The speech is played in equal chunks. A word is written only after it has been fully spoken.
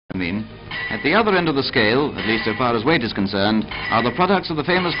mean. At the other end of the scale, at least so far as weight is concerned, are the products of the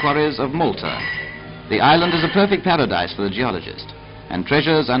famous quarries of Malta. The island is a perfect paradise for the geologist, and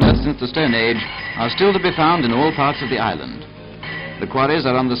treasures unearthed since the Stone Age are still to be found in all parts of the island. The quarries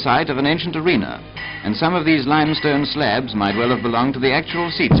are on the site of an ancient arena, and some of these limestone slabs might well have belonged to the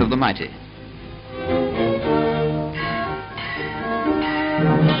actual seats of the mighty.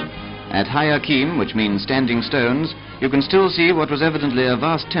 At High Akim, which means standing stones, you can still see what was evidently a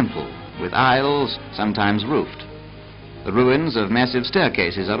vast temple, with aisles, sometimes roofed. The ruins of massive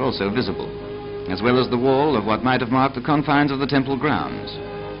staircases are also visible, as well as the wall of what might have marked the confines of the temple grounds.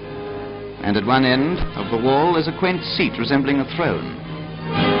 And at one end of the wall is a quaint seat resembling a throne.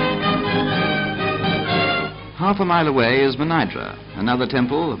 Half a mile away is Menidra, another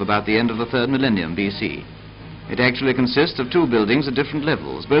temple of about the end of the 3rd millennium BC. It actually consists of two buildings at different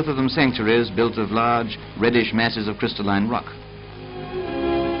levels, both of them sanctuaries built of large, reddish masses of crystalline rock.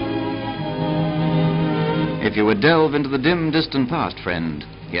 If you would delve into the dim, distant past, friend,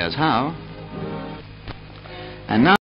 here's how. And now